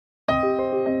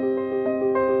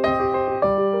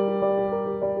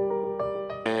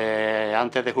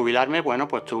antes de jubilarme, bueno,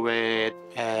 pues tuve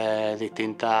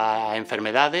distintas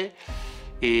enfermedades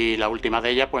y la última de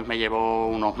ellas pues me llevó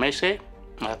unos meses,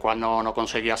 a la cual no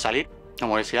conseguía salir.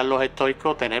 Como decían los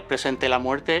estoicos, tener presente la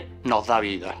muerte nos da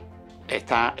vida.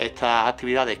 Estas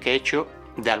actividades que he hecho,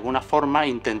 de alguna forma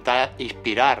intentar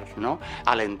inspirar, ¿no?,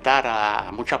 alentar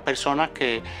a muchas personas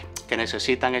que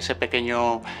necesitan ese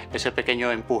pequeño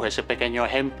empuje, ese pequeño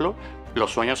ejemplo.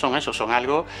 Los sueños son eso, son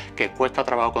algo que cuesta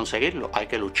trabajo conseguirlo, hay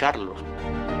que lucharlos.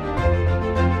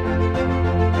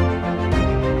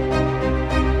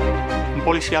 Un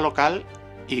policía local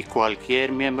y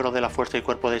cualquier miembro de la fuerza y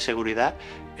cuerpo de seguridad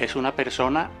es una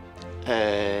persona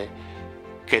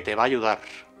que te va a ayudar.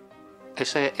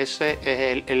 Ese es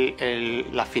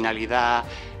la finalidad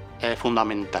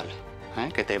fundamental,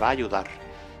 que te va a ayudar.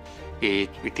 Y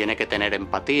tiene que tener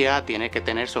empatía, tiene que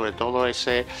tener sobre todo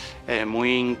ese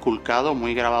muy inculcado,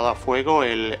 muy grabado a fuego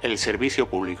el servicio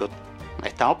público.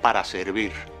 Estamos para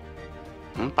servir,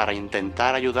 para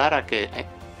intentar ayudar a que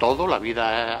todo, la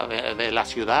vida de la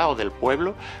ciudad o del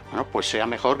pueblo, bueno, pues sea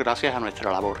mejor gracias a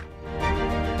nuestra labor.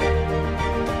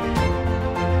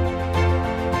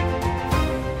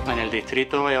 En el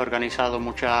distrito he organizado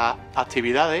muchas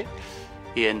actividades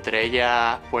y entre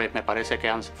ellas pues me parece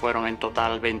que fueron en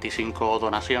total 25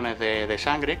 donaciones de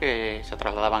sangre que se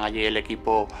trasladaban allí el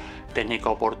equipo técnico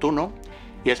oportuno,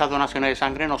 y esas donaciones de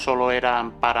sangre no solo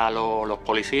eran para los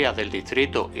policías del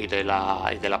distrito y de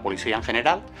la policía en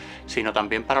general, sino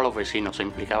también para los vecinos. Se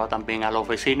implicaba también a los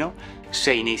vecinos.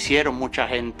 Se iniciaron mucha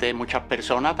gente, muchas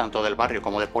personas, tanto del barrio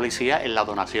como de policía, en la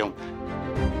donación.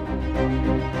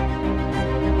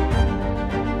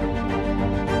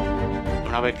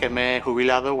 Una vez que me he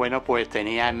jubilado, bueno, pues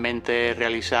tenía en mente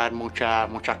realizar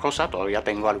muchas cosas. Todavía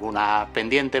tengo algunas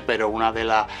pendientes, pero una de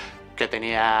las que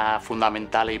tenía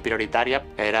fundamentales y prioritarias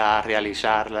era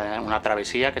realizar una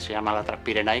travesía que se llama la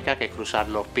Transpirenaica, que es cruzar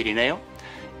los Pirineos,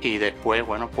 y después,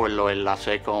 bueno, pues lo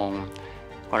enlacé con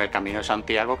el Camino de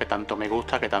Santiago, que tanto me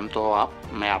gusta, que tanto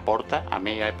me aporta a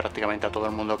mí y prácticamente a todo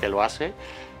el mundo que lo hace.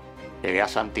 Llegué a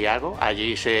Santiago,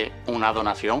 allí hice una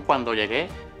donación cuando llegué,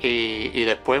 y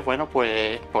después, bueno,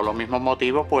 pues por los mismos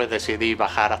motivos, pues decidí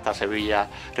bajar hasta Sevilla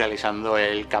realizando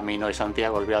el Camino de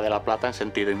Santiago, el Vía de la Plata, en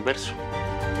sentido inverso.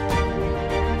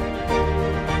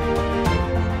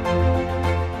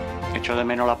 Echo de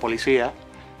menos la policía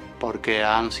porque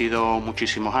han sido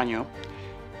muchísimos años,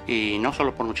 y no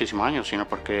solo por muchísimos años, sino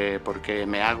porque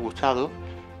me ha gustado,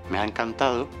 me ha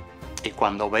encantado. Y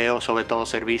cuando veo sobre todo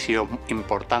servicios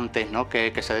importantes, ¿no?,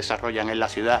 que se desarrollan en la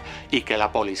ciudad, y que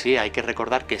la policía, hay que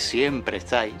recordar que siempre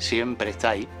está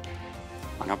ahí,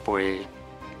 bueno, pues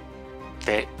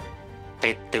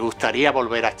te gustaría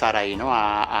volver a estar ahí, ¿no?,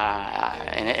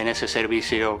 en ese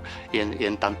servicio y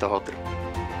en tantos otros.